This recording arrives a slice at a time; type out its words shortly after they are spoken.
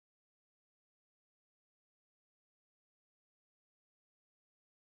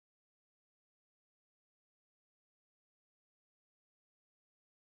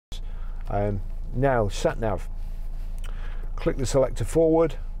Now sat nav, click the selector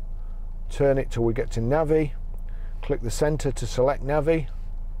forward, turn it till we get to Navi, click the center to select Navi,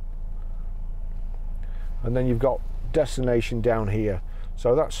 and then you've got destination down here.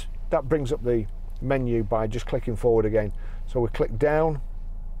 So that brings up the menu by just clicking forward again. So we click down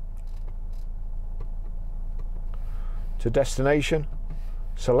to destination,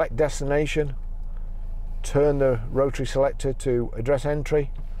 select destination, turn the rotary selector to address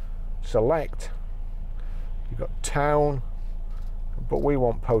entry, select, you've got town, but we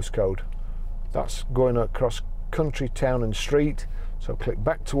want postcode. That's going across country, town and street. So click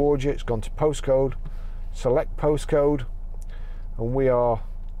back towards you, it's gone to postcode, select postcode, and we are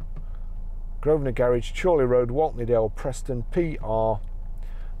Grosvenor Garage, Chorley Road, Waltneydale, Preston, PR.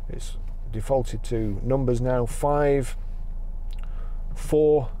 It's defaulted to numbers now, 5,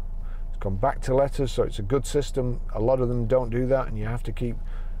 4. It's gone back to letters, so it's a good system. A lot of them don't do that, and you have to keep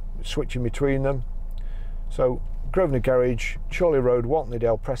switching between them. So Grosvenor Garage, Chorley Road,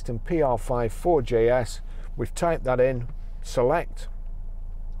 Waltneydale, Preston, PR5 4JS. We've typed that in, select,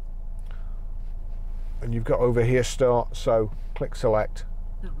 and you've got over here start, so click select.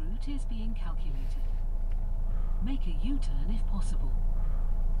 The route is being calculated. Make a U-turn if possible.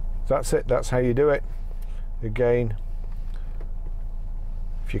 That's it, that's how you do it. Again,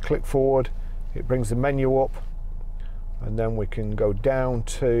 if you click forward, it brings the menu up, and then we can go down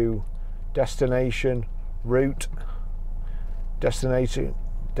to destination, route, destination,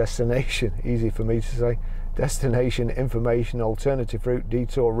 easy for me to say, destination, information, alternative route,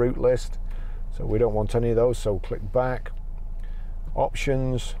 detour, route list. So we don't want any of those, so click back,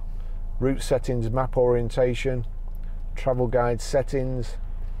 options, route settings, map orientation, travel guide settings,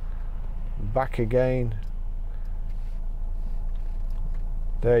 back again.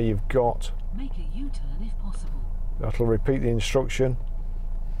 There you've got, make a U-turn if possible. That'll repeat the instruction.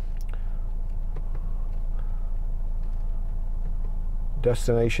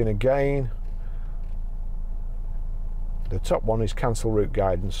 Destination again. The top one is cancel route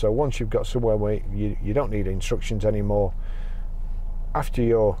guidance. So once you've got somewhere where you don't need instructions anymore, after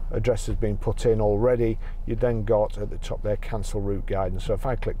your address has been put in already, you then got at the top there cancel route guidance. So if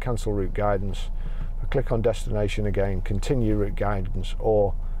I click cancel route guidance, I click on destination again, continue route guidance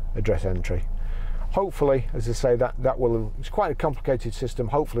or address entry. Hopefully, as I say, that will have, it's quite a complicated system,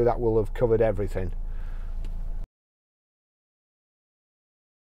 hopefully that will have covered everything.